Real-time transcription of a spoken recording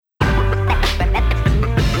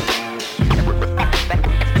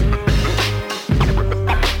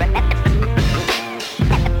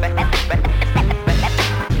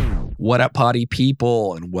What up, potty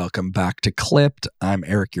people, and welcome back to Clipped. I'm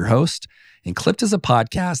Eric, your host, and Clipped is a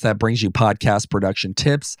podcast that brings you podcast production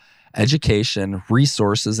tips, education,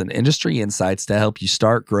 resources, and industry insights to help you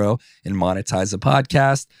start, grow, and monetize a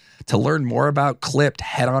podcast. To learn more about Clipped,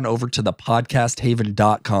 head on over to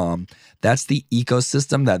thepodcasthaven.com. That's the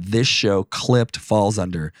ecosystem that this show, Clipped, falls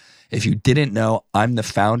under. If you didn't know, I'm the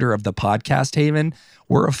founder of The Podcast Haven.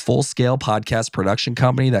 We're a full-scale podcast production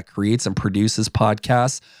company that creates and produces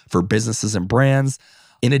podcasts for businesses and brands.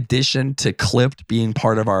 In addition to Clipped being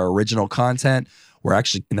part of our original content, we're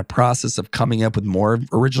actually in the process of coming up with more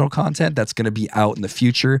original content that's going to be out in the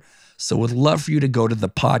future. So would love for you to go to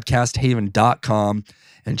thepodcasthaven.com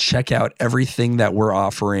and check out everything that we're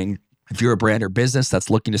offering. If you're a brand or business that's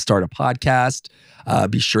looking to start a podcast,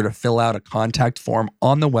 be sure to fill out a contact form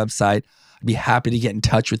on the website. I'd be happy to get in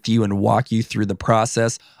touch with you and walk you through the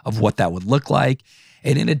process of what that would look like.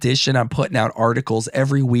 And in addition, I'm putting out articles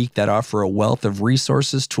every week that offer a wealth of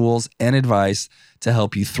resources, tools, and advice to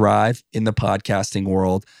help you thrive in the podcasting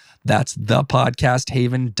world. That's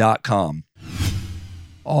thepodcasthaven.com.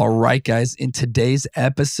 All right, guys, in today's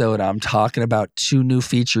episode, I'm talking about two new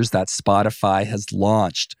features that Spotify has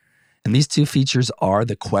launched. And these two features are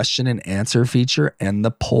the question and answer feature and the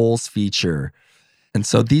polls feature. And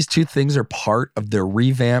so these two things are part of the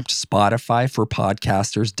revamped Spotify for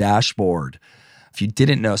Podcasters dashboard. If you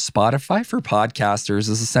didn't know, Spotify for Podcasters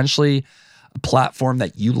is essentially a platform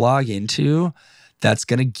that you log into that's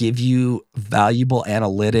going to give you valuable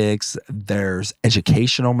analytics. There's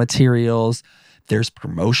educational materials, there's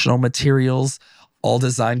promotional materials, all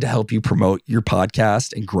designed to help you promote your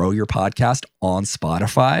podcast and grow your podcast on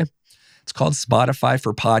Spotify. It's called Spotify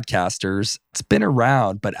for Podcasters. It's been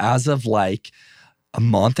around, but as of like a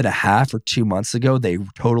month and a half or 2 months ago, they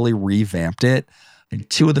totally revamped it. And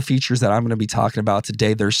two of the features that I'm going to be talking about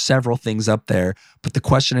today, there's several things up there, but the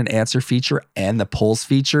question and answer feature and the polls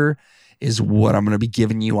feature is what I'm going to be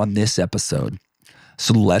giving you on this episode.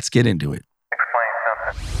 So let's get into it. Explain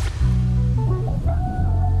something.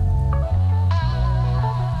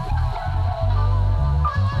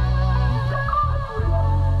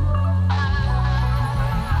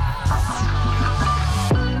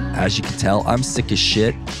 As you can tell, I'm sick as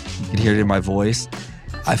shit. You can hear it in my voice.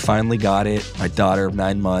 I finally got it. My daughter of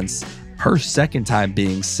 9 months, her second time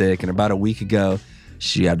being sick. And about a week ago,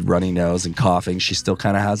 she had runny nose and coughing. She still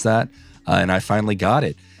kind of has that. And I finally got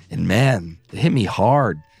it. And man, it hit me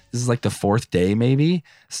hard. This is like the fourth day maybe.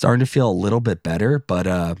 Starting to feel a little bit better, but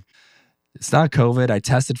it's not COVID. I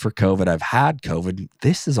tested for COVID. I've had COVID.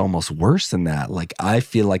 This is almost worse than that. Like I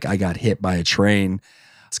feel like I got hit by a train.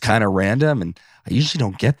 It's kind of random and I usually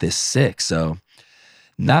don't get this sick. So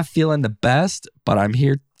not feeling the best, but I'm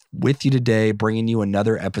here with you today bringing you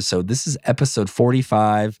another episode. This is episode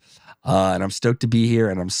 45 and I'm stoked to be here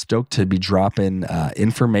and I'm stoked to be dropping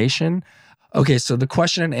information. Okay, so the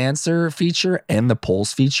question and answer feature and the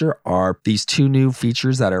polls feature are these two new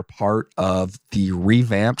features that are part of the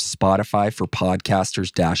revamped Spotify for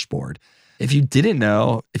Podcasters dashboard. If you didn't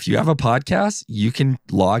know, if you have a podcast, you can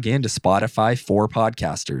log into Spotify for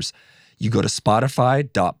Podcasters. You go to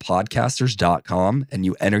spotify.podcasters.com and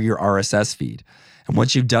you enter your RSS feed. And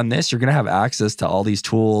once you've done this, you're going to have access to all these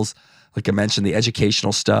tools. Like I mentioned, the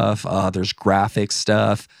educational stuff, there's graphics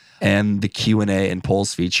stuff, and the Q&A and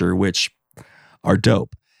polls feature, which are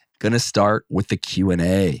dope. Going to start with the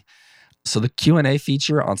Q&A. So the Q&A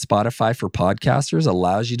feature on Spotify for Podcasters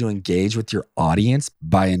allows you to engage with your audience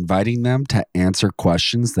by inviting them to answer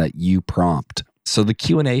questions that you prompt. So the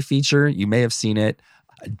Q&A feature, you may have seen it.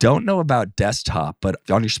 I don't know about desktop, but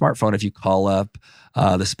on your smartphone, if you call up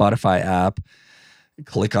the Spotify app,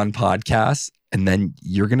 click on podcasts, and then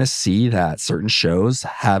you're going to see that certain shows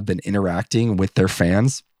have been interacting with their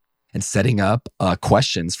fans and setting up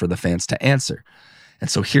questions for the fans to answer. And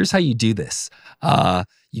so here's how you do this.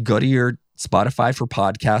 You go to your Spotify for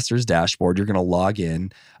Podcasters dashboard. You're going to log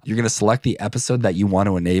in. You're going to select the episode that you want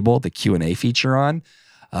to enable the Q&A feature on.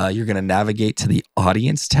 You're going to navigate to the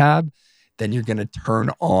audience tab. Then you're going to turn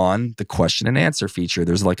on the question and answer feature.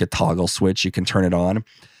 There's like a toggle switch. You can turn it on.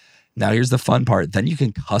 Now, here's the fun part. Then you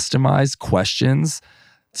can customize questions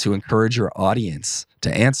to encourage your audience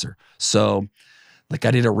to answer. So, like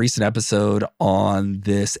I did a recent episode on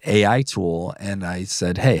this AI tool and I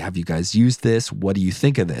said, hey, have you guys used this? What do you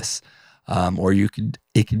think of this? Or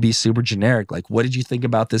it could be super generic. Like, what did you think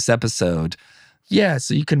about this episode? Yeah,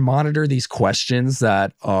 so you can monitor these questions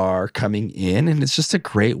that are coming in, and it's just a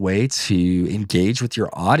great way to engage with your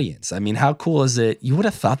audience. I mean, how cool is it? You would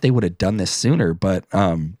have thought they would have done this sooner, but,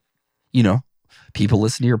 people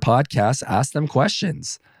listen to your podcast, ask them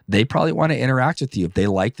questions. They probably want to interact with you. If they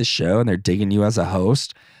like the show and they're digging you as a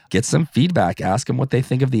host, get some feedback. Ask them what they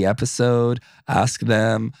think of the episode. Ask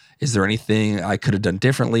them, is there anything I could have done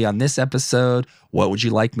differently on this episode? What would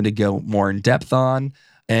you like me to go more in depth on?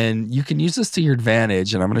 And you can use this to your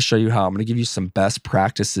advantage. And I'm going to show you how. I'm going to give you some best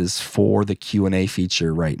practices for the Q&A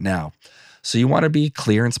feature right now. So you want to be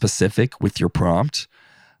clear and specific with your prompt.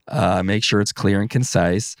 Make sure it's clear and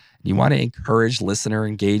concise. You want to encourage listener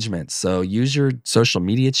engagement. So use your social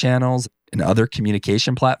media channels and other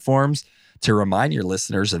communication platforms to remind your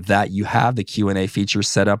listeners that you have the Q&A feature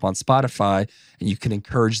set up on Spotify and you can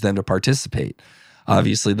encourage them to participate.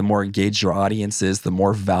 Obviously, the more engaged your audience is, the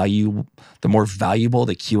more valuable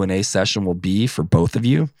the Q&A session will be for both of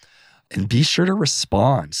you. And be sure to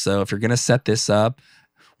respond. So if you're going to set this up,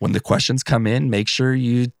 when the questions come in, make sure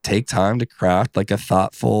you take time to craft like a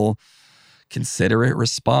thoughtful, considerate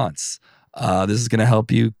response. This is going to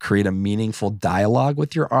help you create a meaningful dialogue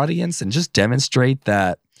with your audience and just demonstrate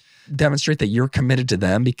that you're committed to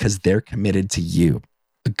them because they're committed to you.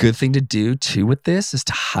 A good thing to do too with this is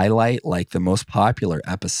to highlight like the most popular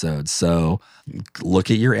episodes. So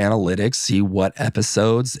look at your analytics, see what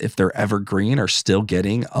episodes, if they're evergreen, are still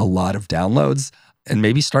getting a lot of downloads. And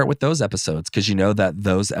maybe start with those episodes because you know that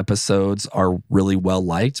those episodes are really well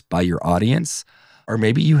liked by your audience. Or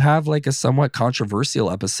maybe you have like a somewhat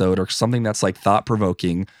controversial episode or something that's like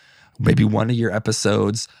thought-provoking. Maybe one of your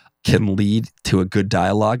episodes can lead to a good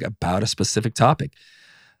dialogue about a specific topic.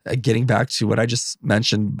 Getting back to what I just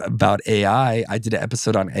mentioned about AI, I did an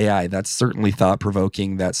episode on AI. That's certainly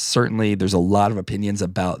thought-provoking. There's a lot of opinions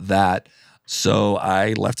about that. So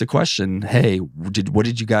I left a question. Hey, what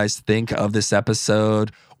did you guys think of this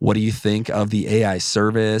episode? What do you think of the AI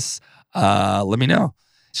service? Let me know.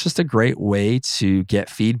 It's just a great way to get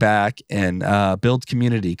feedback and build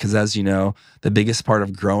community. Because as you know, the biggest part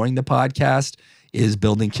of growing the podcast is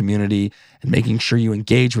building community and making sure you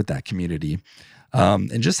engage with that community.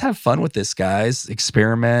 And just have fun with this, guys.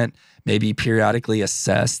 Experiment, maybe periodically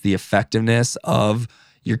assess the effectiveness of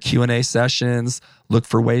your Q&A sessions. Look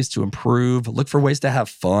for ways to improve. Look for ways to have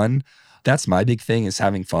fun. That's my big thing, is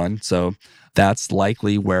having fun. So that's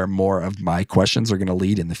likely where more of my questions are going to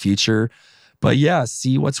lead in the future. But yeah,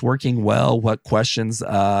 see what's working well, what questions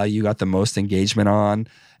you got the most engagement on,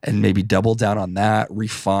 and maybe double down on that.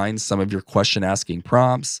 Refine some of your question asking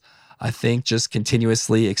prompts. I think just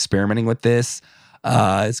continuously experimenting with this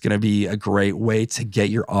is going to be a great way to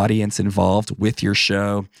get your audience involved with your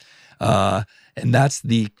show. And that's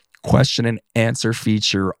the question and answer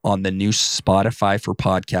feature on the new Spotify for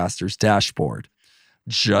Podcasters dashboard.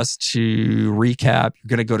 Just to recap, you're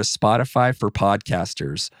going to go to Spotify for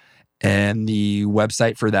Podcasters. And the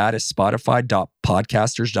website for that is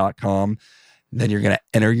spotify.podcasters.com. Then you're going to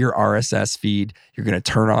enter your RSS feed. You're going to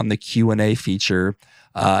turn on the Q&A feature.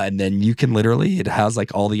 And then you can it has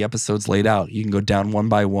like all the episodes laid out. You can go down one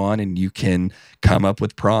by one and you can come up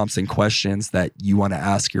with prompts and questions that you want to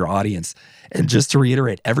ask your audience. And just to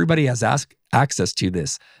reiterate, everybody has access to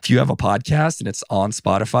this. If you have a podcast and it's on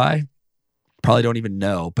Spotify, probably don't even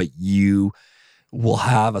know, but you will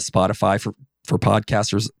have a Spotify for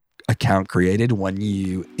Podcasters account created when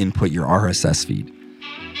you input your RSS feed.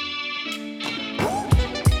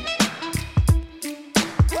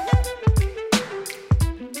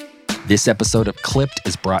 This episode of Clipped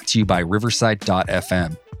is brought to you by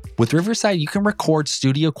Riverside.fm. With Riverside, you can record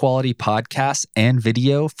studio quality podcasts and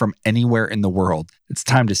video from anywhere in the world. It's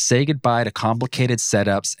time to say goodbye to complicated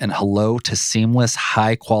setups and hello to seamless,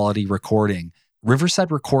 high quality recording.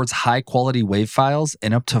 Riverside records high quality WAV files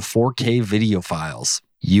and up to 4K video files.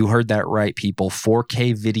 You heard that right, people.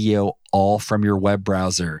 4K video, all from your web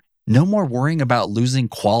browser. No more worrying about losing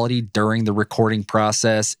quality during the recording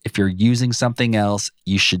process. If you're using something else,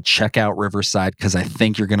 you should check out Riverside because I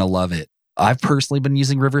think you're going to love it. I've personally been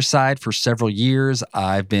using Riverside for several years.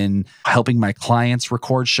 I've been helping my clients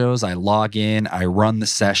record shows. I log in, I run the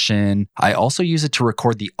session. I also use it to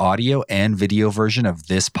record the audio and video version of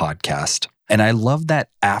this podcast. And I love that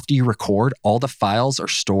after you record, all the files are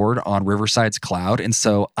stored on Riverside's cloud. And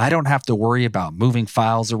so I don't have to worry about moving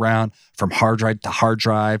files around from hard drive to hard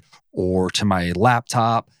drive or to my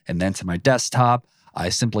laptop and then to my desktop. I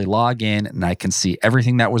simply log in and I can see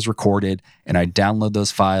everything that was recorded and I download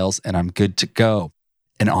those files and I'm good to go.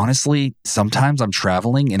 And honestly, sometimes I'm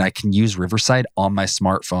traveling and I can use Riverside on my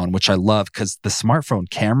smartphone, which I love because the smartphone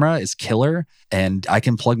camera is killer and I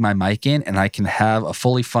can plug my mic in and I can have a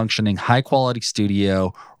fully functioning high quality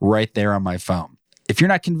studio right there on my phone. If you're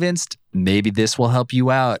not convinced, maybe this will help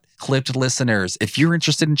you out. Clipped listeners, if you're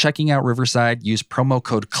interested in checking out Riverside, use promo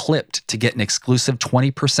code CLIPPED to get an exclusive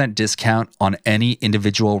 20% discount on any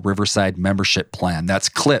individual Riverside membership plan. That's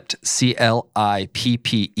CLIPPED,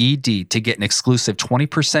 CLIPPED, to get an exclusive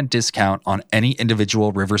 20% discount on any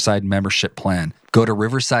individual Riverside membership plan. Go to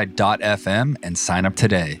riverside.fm and sign up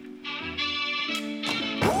today.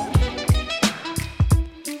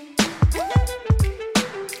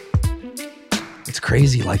 It's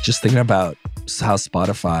crazy, like just thinking about how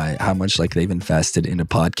Spotify, how much like they've invested into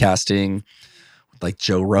podcasting, like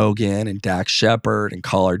Joe Rogan and Dax Shepard and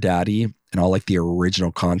Call Her Daddy and all like the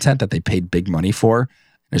original content that they paid big money for. And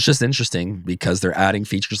it's just interesting because they're adding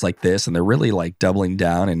features like this and they're really like doubling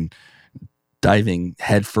down and diving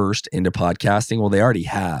headfirst into podcasting. Well, they already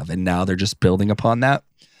have, and now they're just building upon that.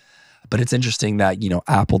 But it's interesting that, you know,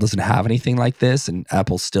 Apple doesn't have anything like this, and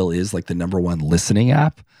Apple still is like the number one listening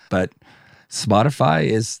app. But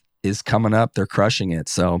Spotify is coming up. They're crushing it.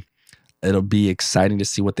 So it'll be exciting to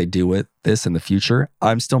see what they do with this in the future.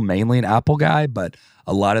 I'm still mainly an Apple guy, but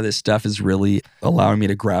a lot of this stuff is really allowing me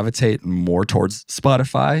to gravitate more towards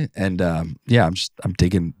Spotify. And I'm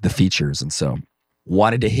digging the features. And so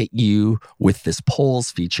wanted to hit you with this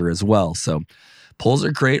polls feature as well. So polls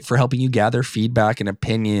are great for helping you gather feedback and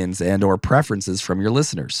opinions and or preferences from your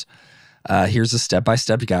listeners. Here's a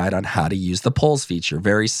step-by-step guide on how to use the polls feature.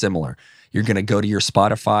 Very similar. You're going to go to your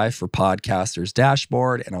Spotify for Podcasters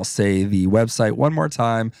dashboard, and I'll say the website one more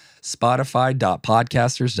time,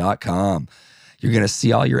 spotify.podcasters.com. You're going to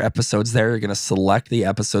see all your episodes there. You're going to select the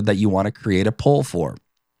episode that you want to create a poll for.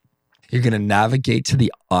 You're going to navigate to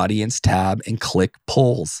the audience tab and click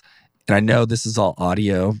polls. And I know this is all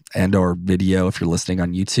audio and or video if you're listening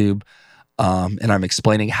on YouTube. And I'm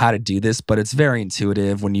explaining how to do this, but it's very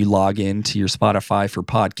intuitive when you log into your Spotify for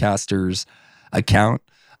Podcasters account.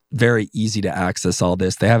 Very easy to access all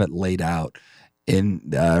this. They have it laid out in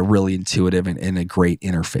really intuitive and in a great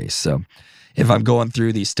interface. So if I'm going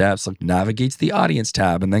through these steps, like navigate to the audience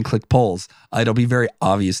tab and then click polls, it'll be very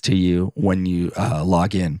obvious to you when you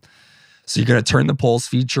log in. So you're going to turn the polls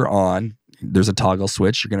feature on. There's a toggle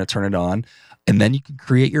switch. You're going to turn it on. And then you can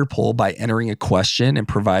create your poll by entering a question and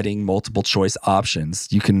providing multiple choice options.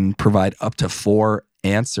 You can provide up to 4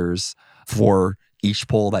 answers for each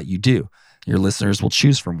poll that you do. Your listeners will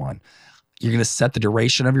choose from one. You're going to set the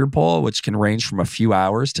duration of your poll, which can range from a few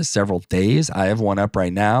hours to several days. I have one up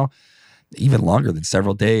right now, even longer than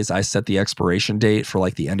several days. I set the expiration date for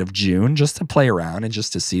like the end of June just to play around and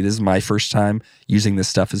just to see. This is my first time using this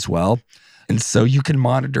stuff as well. And so you can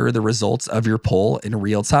monitor the results of your poll in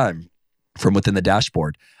real time from within the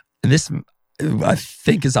dashboard. And this, I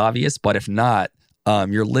think, is obvious, but if not,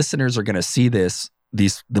 your listeners are going to see the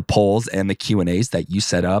polls and the Q&As that you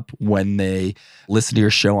set up when they listen to your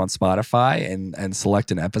show on Spotify and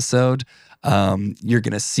select an episode. You're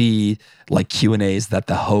going to see like Q&As that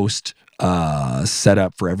the host set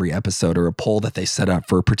up for every episode, or a poll that they set up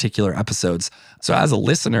for particular episodes. So as a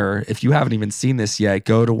listener, if you haven't even seen this yet,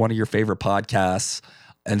 go to one of your favorite podcasts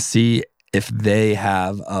and see if they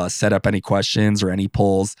have set up any questions or any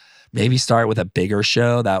polls. Maybe start with a bigger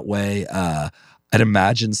show. That way, I'd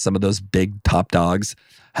imagine some of those big top dogs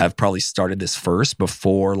have probably started this first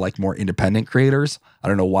before like more independent creators. I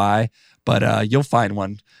don't know why, but you'll find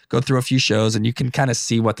one. Go through a few shows and you can kind of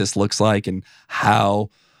see what this looks like and how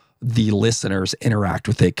the listeners interact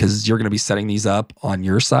with it, because you're going to be setting these up on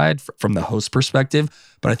your side from the host perspective.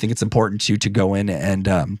 But I think it's important to go in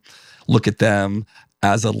and look at them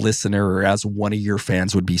as a listener or as one of your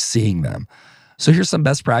fans would be seeing them. So here's some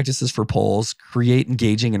best practices for polls. Create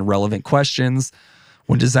engaging and relevant questions.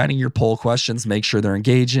 When designing your poll questions, make sure they're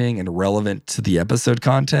engaging and relevant to the episode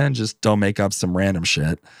content. Just don't make up some random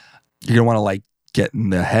shit. You're going to want to like get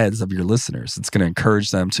in the heads of your listeners. It's going to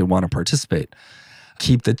encourage them to want to participate.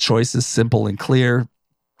 Keep the choices simple and clear.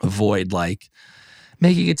 Avoid like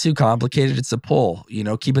making it too complicated. It's a poll,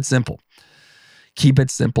 keep it simple. Keep it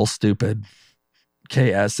simple, stupid.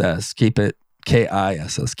 KSS. Keep it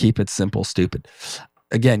KISS. Keep it simple, stupid.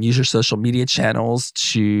 Again, use your social media channels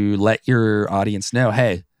to let your audience know,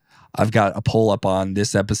 hey, I've got a poll up on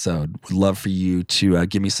this episode. Would love for you to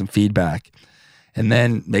give me some feedback. And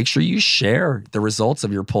then make sure you share the results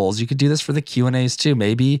of your polls. You could do this for the Q&As too.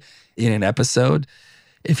 Maybe in an episode,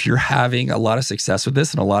 if you're having a lot of success with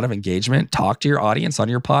this and a lot of engagement, talk to your audience on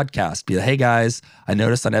your podcast. Be like, hey guys, I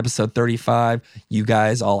noticed on episode 35, you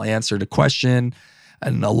guys all answered a question.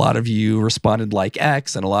 And a lot of you responded like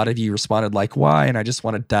X and a lot of you responded like Y. And I just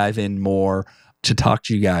want to dive in more to talk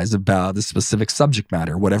to you guys about the specific subject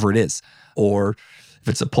matter, whatever it is. Or If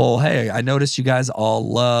it's a poll, hey, I noticed you guys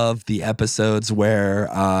all love the episodes where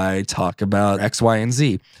I talk about X, Y, and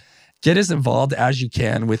Z. Get as involved as you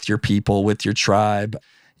can with your people, with your tribe.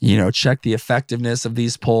 Check the effectiveness of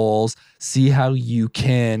these polls. See how you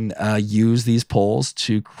can use these polls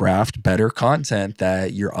to craft better content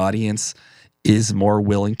that your audience is more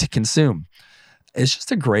willing to consume. It's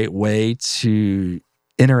just a great way to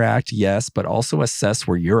interact, yes, but also assess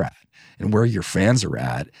where you're at and where your fans are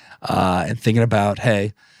at. And thinking about,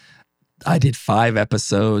 hey, I did 5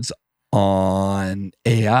 episodes on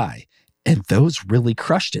AI. And those really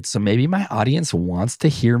crushed it. So maybe my audience wants to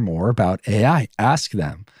hear more about AI. Ask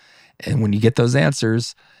them. And when you get those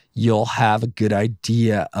answers, you'll have a good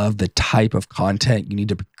idea of the type of content you need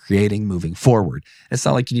to be creating moving forward. It's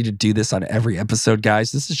not like you need to do this on every episode,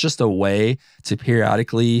 guys. This is just a way to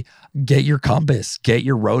periodically get your compass, get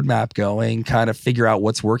your roadmap going, kind of figure out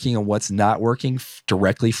what's working and what's not working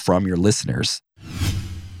directly from your listeners.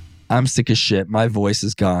 I'm sick as shit. My voice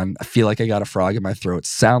is gone. I feel like I got a frog in my throat.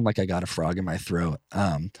 Sound like I got a frog in my throat.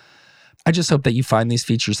 I just hope that you find these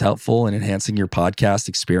features helpful in enhancing your podcast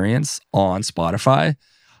experience on Spotify.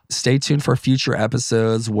 Stay tuned for future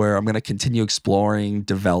episodes where I'm going to continue exploring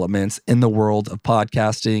developments in the world of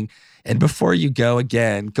podcasting. And before you go,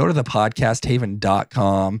 again, go to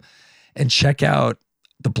thepodcasthaven.com and check out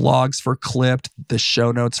the blogs for Clipped, the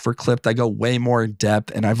show notes for Clipped. I go way more in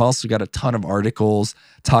depth. And I've also got a ton of articles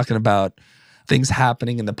talking about things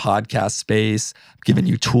happening in the podcast space, giving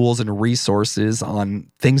you tools and resources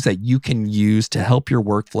on things that you can use to help your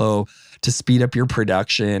workflow, to speed up your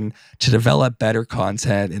production, to develop better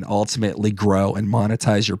content, and ultimately grow and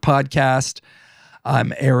monetize your podcast.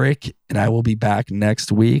 I'm Eric, and I will be back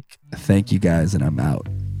next week. Thank you guys, and I'm out.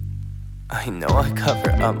 I know I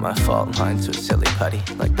cover up my fault lines with silly putty.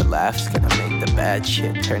 Like the laughs gonna make the bad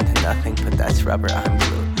shit turn to nothing, but that's rubber, I'm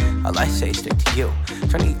glue. All I say stick to you,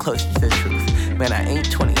 trying to get closer to the truth. Man, I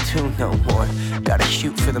ain't 22 no more. Gotta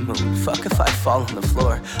shoot for the moon, fuck if I fall on the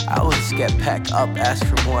floor. I always get back up, ask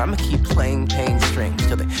for more. I'ma keep playing pain strings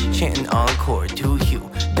till they chanting encore. Do you?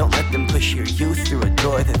 Don't let them push your youth through a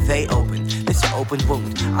door that they open. This an open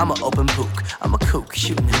wound, I'm an open book. I'm a kook,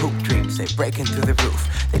 shooting hoop dreams, they breaking through the roof.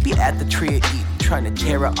 They be at the tree of Eden, trying to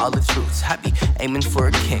tear out all its roots. I be aiming for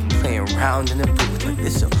a king, playing around in a booth. Like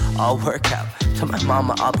this'll all work out. Tell my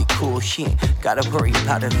mama I'll be cool, she ain't gotta worry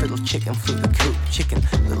about her little chicken flew the coop. Chicken,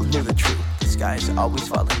 little knew the truth. The sky's always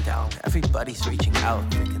falling down. Everybody's reaching out,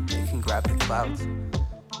 thinking they can grab the clouds.